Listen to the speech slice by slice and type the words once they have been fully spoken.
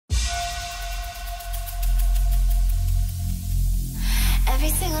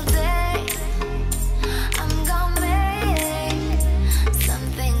single day, I'm gonna make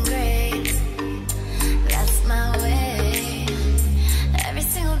something great. That's my way. Every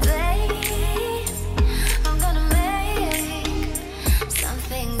single day, I'm gonna make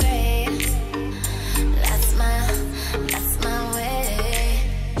something great. That's my way. That's my way.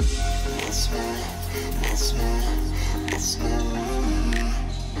 That's my way. That's my way. That's my way.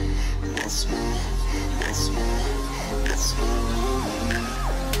 That's my way. That's my way. That's my way.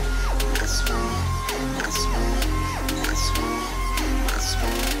 That's my way. That's my way. That's my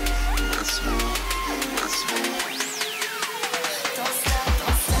way. That's my way. That's my way. Don't stop,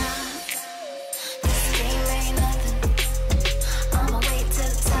 don't stop. This game ain't nothing. I'ma wait to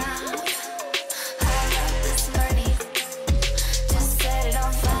the top. I love this money. Just set it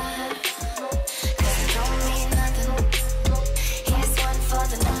on fire. 'Cause it don't mean nothing. Here's one for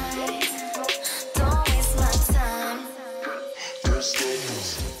the night. Don't waste my time.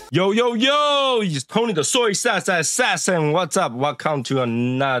 Yo, yo, yo! It's Tony the Soysauceassassin. What's up? Welcome to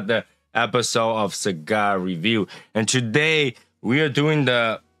another episode of Cigar Review. And today we are doing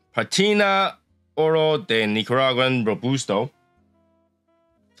the Patina Oro de Nicaraguan Robusto.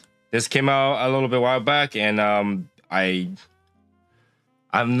 This came out a little bit while back, and I'm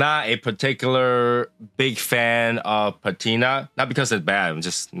not a particular big fan of Patina. Not because it's bad, I'm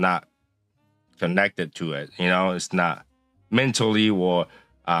just not connected to it. You know, it's not mentally or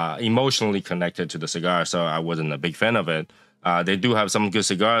emotionally connected to the cigar, so I wasn't a big fan of it. They do have some good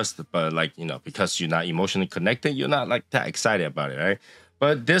cigars, but like, you know, because you're not emotionally connected, you're not like that excited about it, right?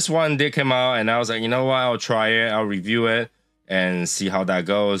 But this one did come out, and I was like, you know what, I'll try it, I'll review it and see how that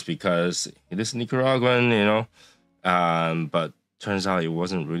goes, because it is Nicaraguan, you know. But turns out it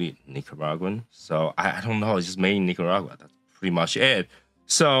wasn't really Nicaraguan, so I don't know, it's just made in Nicaragua. That's pretty much it.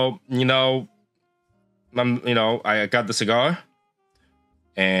 So, you know, I got the cigar,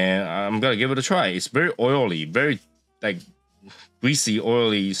 and I'm gonna give it a try. It's very oily, very like greasy,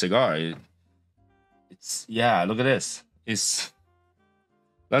 oily cigar. It's yeah. Look at this.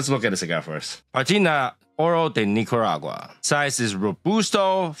 Let's look at the cigar first. Patina Oro de Nicaragua. Size is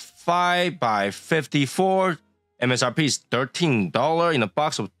Robusto, 5x54. MSRP is $13 in a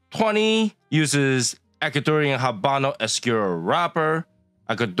box of 20. Uses Ecuadorian Habano Escuro wrapper,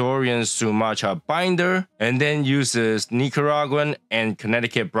 Ecuadorian Sumatra binder, and then uses Nicaraguan and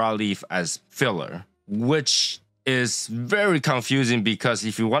Connecticut broadleaf as filler, which is very confusing because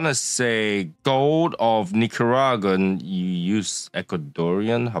if you want to say gold of Nicaraguan, you use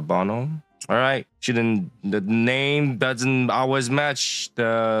Ecuadorian Habano. All right, the name doesn't always match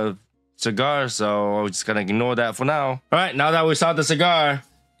the cigar, so I'm just gonna ignore that for now. All right, now that we saw the cigar,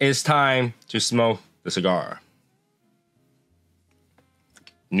 it's time to smoke the cigar.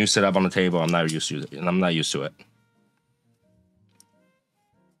 New setup on the table. I'm not used to it, and I'm not used to it.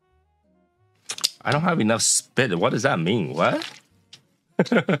 I don't have enough spit. What does that mean? What?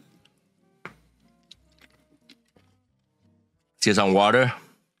 See some water.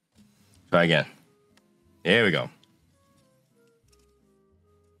 Try again. There we go.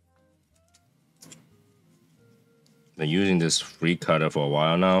 Been using this free cutter for a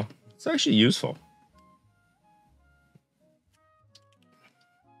while now. It's actually useful.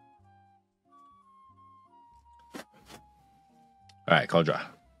 All right, cold draw.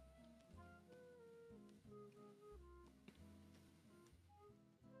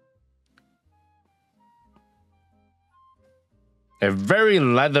 A very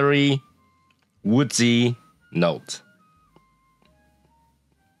leathery, woodsy note.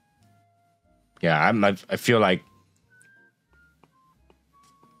 Yeah, I feel like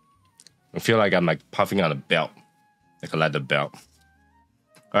I'm like puffing on a belt, like a leather belt.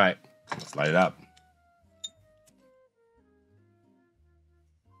 All right, let's light it up.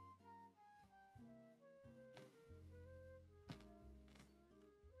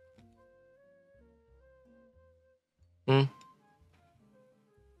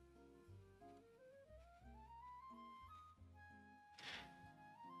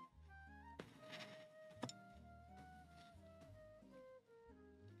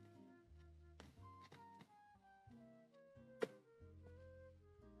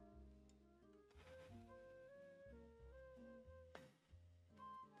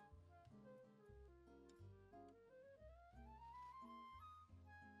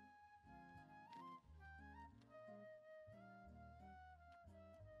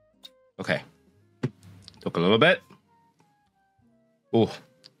 Okay, took a little bit. Ooh.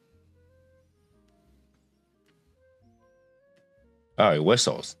 Oh, it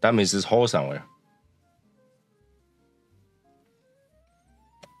whistles. That means it's whole somewhere.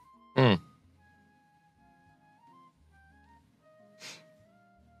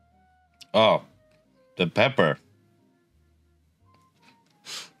 Oh, the pepper.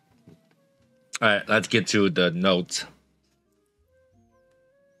 All right, let's get to the notes.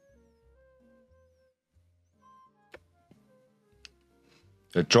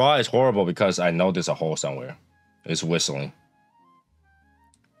 The draw is horrible because I know there's a hole somewhere. It's whistling.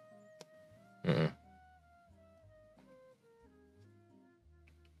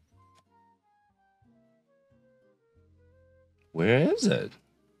 Where is it?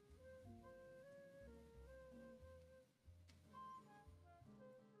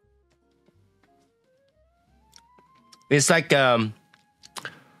 It's like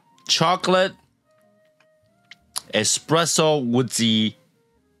chocolate espresso woodsy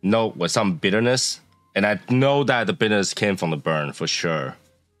note with some bitterness. And I know that the bitterness came from the burn for sure.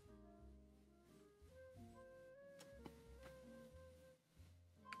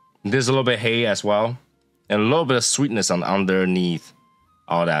 There's a little bit of hay as well. And a little bit of sweetness on underneath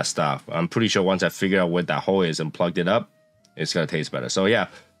all that stuff. I'm pretty sure once I figure out where that hole is and plugged it up, it's gonna taste better. So yeah,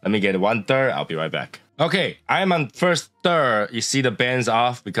 let me get 1/3. I'll be right back. Okay, I'm on first third. You see the band's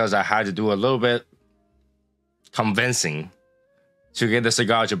off because I had to do a little bit convincing to get the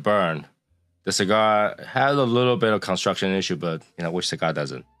cigar to burn. The cigar had a little bit of construction issue, but you know, which cigar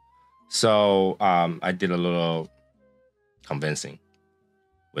doesn't? So I did a little convincing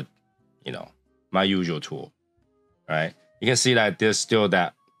with, you know, my usual tool, right? You can see that there's still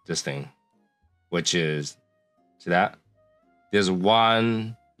this thing, which is, see that? There's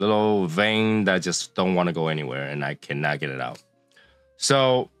one little vein that just don't want to go anywhere and I cannot get it out.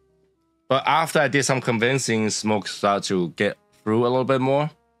 So, but after I did some convincing, smoke started to get through a little bit more.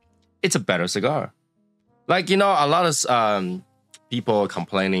 It's a better cigar. Like, you know, a lot of people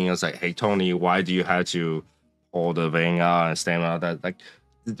complaining, it's like, hey, Tony, why do you have to pull the vein out and stem out that? Like,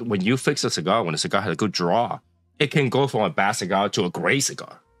 when you fix a cigar, when the cigar has a good draw, it can go from a bad cigar to a great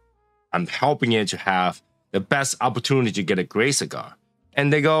cigar. I'm helping it to have the best opportunity to get a great cigar.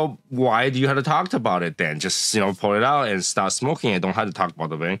 And they go, why do you have to talk about it then? Just, you know, pull it out and start smoking it. Don't have to talk about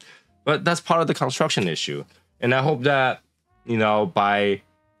the vein. But that's part of the construction issue. And I hope that, you know, by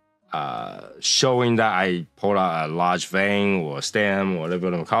showing that I pulled out a large vein or stem or whatever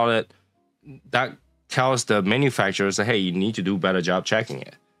you want to call it, that tells the manufacturers that, hey, you need to do a better job checking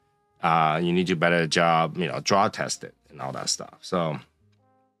it. You need to do a better job, you know, draw test it and all that stuff. So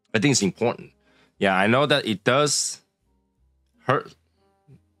I think it's important. Yeah, I know that it does hurt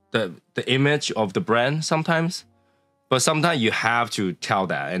the image of the brand sometimes, but sometimes you have to tell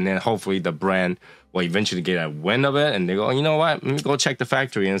that, and then hopefully the brand will eventually get a wind of it, and they go, oh, you know what? Let me go check the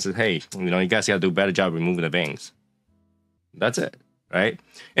factory and say, hey, you know, you guys got to do a better job removing the veins. That's it, right?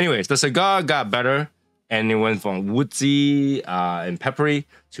 Anyways, the cigar got better, and it went from woodsy and peppery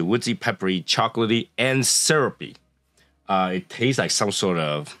to woodsy, peppery, chocolatey, and syrupy. It tastes like some sort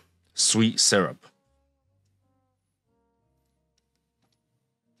of sweet syrup.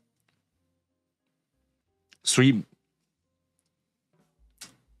 Sweet,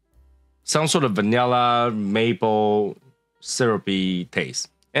 some sort of vanilla, maple, syrupy taste.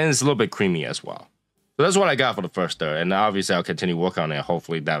 And it's a little bit creamy as well. So that's what I got for the first third. And obviously I'll continue to work on it.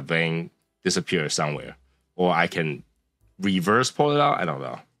 Hopefully that vein disappears somewhere. Or I can reverse pull it out. I don't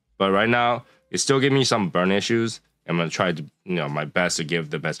know. But right now, it's still giving me some burn issues. I'm going to try to, you know, my best to give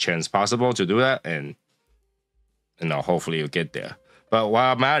the best chance possible to do that. And, you know, hopefully it'll get there. But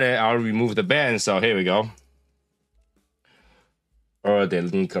while I'm at it, I'll remove the band. So here we go. Or the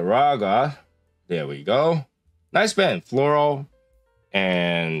Nicaragua. There we go. Nice band. Floral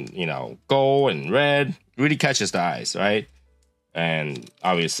and, you know, gold and red. Really catches the eyes, right? And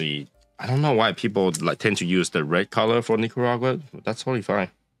obviously, I don't know why people like tend to use the red color for Nicaragua. But that's totally fine.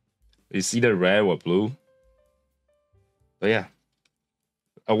 It's either red or blue. But yeah.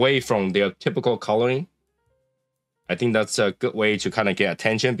 Away from their typical coloring, I think that's a good way to kind of get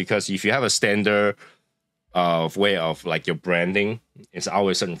attention, because if you have a standard of way of like your branding, it's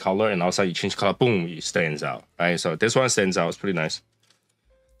always a certain color, and also you change color, boom, it stands out, right? So this one stands out. It's pretty nice.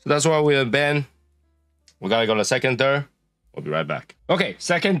 So that's why we're banned. We gotta go to second third. We'll be right back. Okay,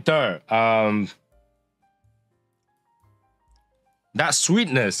 second third. That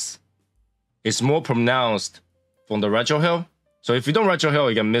sweetness is more pronounced from the Retro Hill. So if you don't Retro Hill,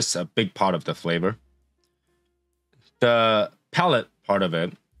 you can miss a big part of the flavor. The palate part of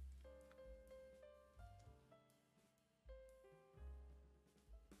it,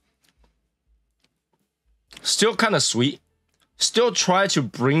 still kind of sweet. Still try to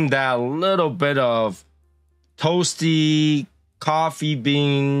bring that little bit of toasty coffee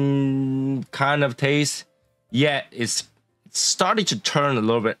bean kind of taste. Yet it's starting to turn a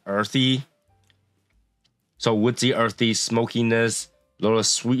little bit earthy. So woodsy, earthy, smokiness, little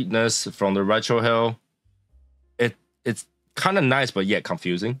sweetness from the retro hill. It's kind of nice, but yet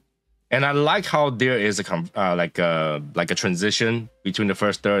confusing. And I like how there is a like a transition between the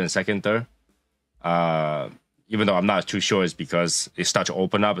first third and second third. Even though I'm not too sure, it's because it starts to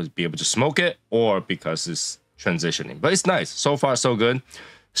open up and be able to smoke it, or because it's transitioning. But it's nice. So far, so good.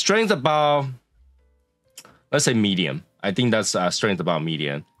 Strength about, let's say medium. I think that's strength about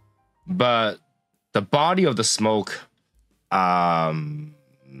medium. But the body of the smoke,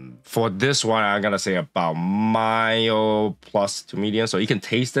 for this one, I'm gonna say about mild plus to medium. So you can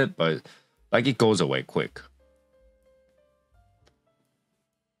taste it, but like it goes away quick.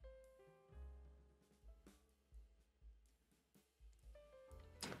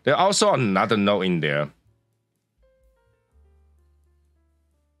 There's also another note in there.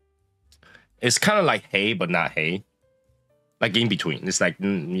 It's kind of like hay, but not hay. Like in between. It's like,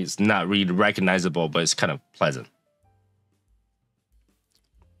 it's not really recognizable, but it's kind of pleasant.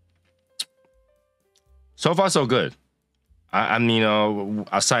 So far, so good. I mean, you know,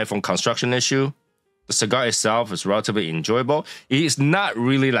 aside from construction issue, the cigar itself is relatively enjoyable. It's not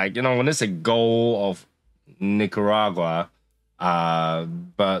really like, you know, when it's a goal of Nicaragua,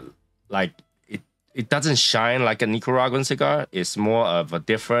 but like it doesn't shine like a Nicaraguan cigar. It's more of a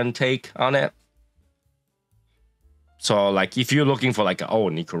different take on it. So like if you're looking for like, oh,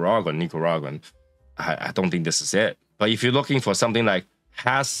 Nicaraguan, I don't think this is it. But if you're looking for something like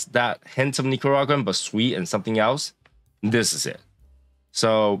has that hint of Nicaraguan but sweet and something else, this is it.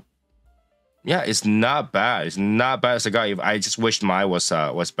 So yeah, it's not bad. It's not bad cigar. I just wished mine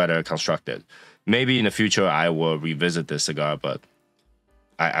was better constructed. Maybe in the future I will revisit this cigar, but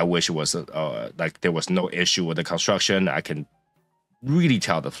I wish it was like there was no issue with the construction. I can really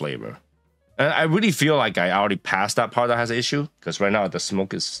tell the flavor. And I really feel like I already passed that part that has an issue, because right now the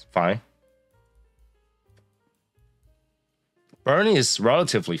smoke is fine. Burn is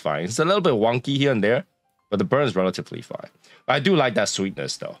relatively fine. It's a little bit wonky here and there, but the burn is relatively fine. But I do like that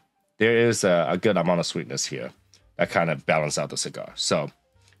sweetness though. There is a good amount of sweetness here that kind of balance out the cigar. So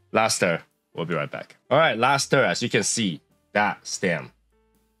last stir, we'll be right back. All right, last stir. As you can see, that stem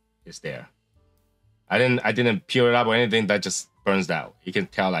is there. I didn't peel it up or anything. That just burns out. You can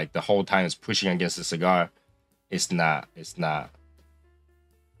tell like the whole time it's pushing against the cigar. It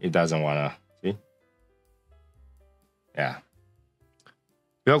doesn't wanna see. Yeah.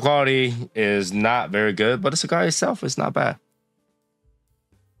 Build quality is not very good, but the cigar itself is not bad.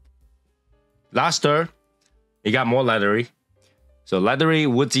 Last stir, it got more leathery. So leathery,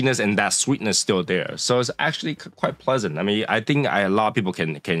 woodiness, and that sweetness still there. So it's actually quite pleasant. I mean, I think a lot of people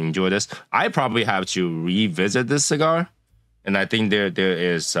can enjoy this. I probably have to revisit this cigar, and I think there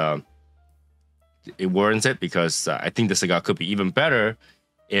is it warrants it, because I think the cigar could be even better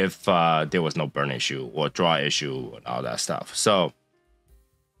if there was no burn issue or draw issue and all that stuff. So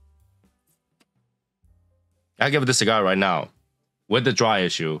I give it the cigar right now with the dry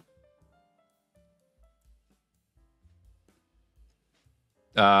issue.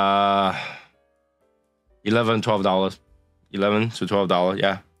 $11, $12, $11 to $12.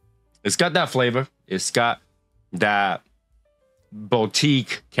 Yeah, it's got that flavor. It's got that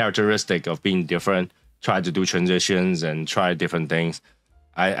boutique characteristic of being different. Try to do transitions and try different things.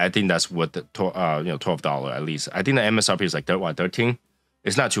 I think that's what the $12 at least. I think the MSRP is like 13.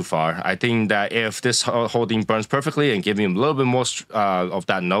 It's not too far. I think that if this whole thing burns perfectly and giving him a little bit more of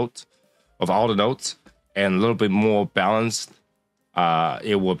that note, of all the notes, and a little bit more balanced,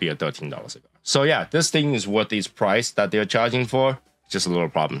 it will be a $13 cigar. So yeah, this thing is worth its price that they're charging for. Just a little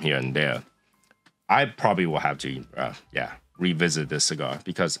problem here and there. I probably will have to revisit this cigar,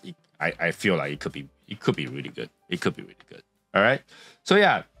 because I feel like it could be really good. It could be really good. All right. So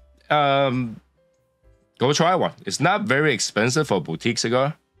yeah, go try one. It's not very expensive for a boutique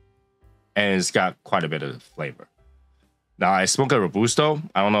cigar, and it's got quite a bit of flavor. Now I smoke a Robusto.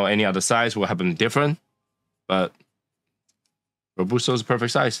 I don't know any other size will have been different, but Robusto is the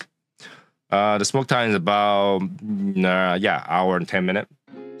perfect size. The smoke time is about hour and 10 minutes,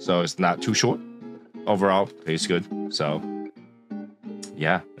 so it's not too short. Overall, tastes good. So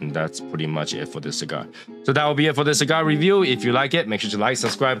yeah, and that's pretty much it for this cigar. So that will be it for this cigar review. If you like it, make sure to like,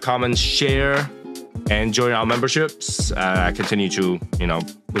 subscribe, comment, share, and join our memberships. I continue to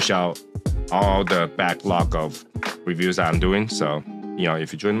push out all the backlog of reviews that I'm doing. So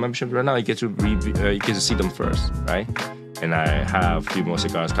if you join the membership right now, you get to see them first, right? And I have a few more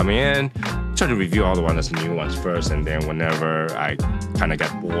cigars coming in. Try to review all the ones, the new ones first, and then whenever I kind of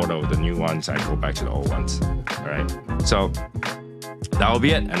get bored of the new ones, I go back to the old ones. All right. So that will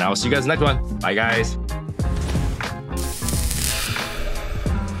be it, and I will see you guys next one. Bye, guys.